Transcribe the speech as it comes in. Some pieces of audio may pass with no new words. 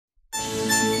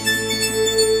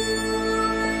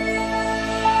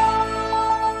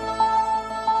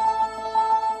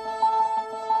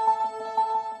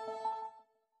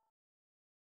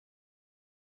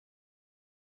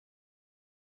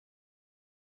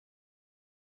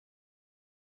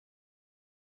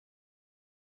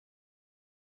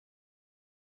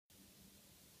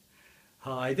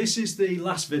Hi, this is the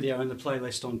last video in the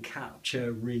playlist on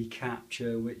capture,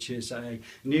 recapture, which is a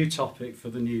new topic for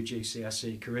the new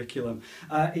GCSE curriculum.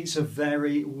 It's a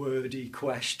very wordy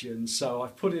question, so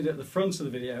I've put it at the front of the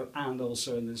video and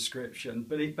also in the description,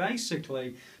 but it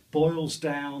basically boils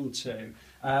down to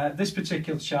this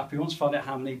particular chap. He wants to find out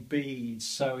how many beads,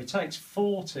 so he takes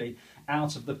 40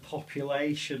 out of the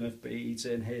population of beads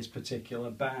in his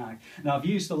particular bag. Now I've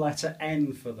used the letter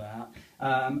N for that,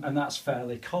 and that's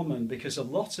fairly common because a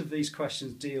lot of these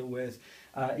questions deal with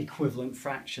equivalent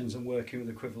fractions and working with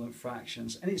equivalent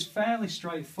fractions, and it's fairly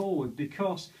straightforward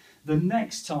because the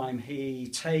next time he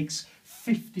takes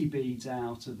 50 beads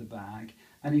out of the bag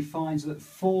and he finds that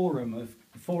four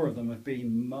of them have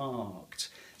been marked.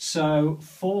 So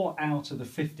 4 out of the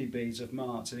 50 beads are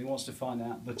marked, and he wants to find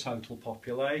out the total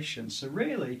population. So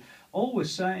really, all we're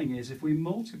saying is if we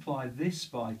multiply this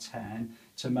by 10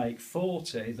 to make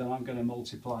 40, then I'm going to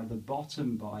multiply the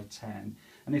bottom by 10.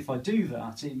 And if I do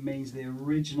that, it means the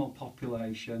original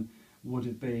population would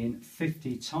have been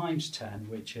 50 times 10,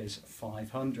 which is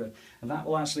 500. And that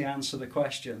will actually answer the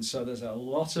question. So there's a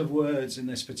lot of words in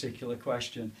this particular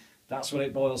question. That's what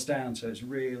it boils down to. It's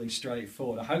really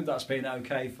straightforward. I hope that's been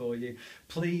okay for you.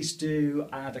 Please do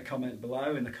add a comment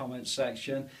below in the comments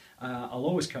section. I'll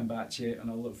always come back to you, and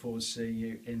I look forward to seeing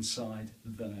you inside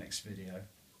the next video.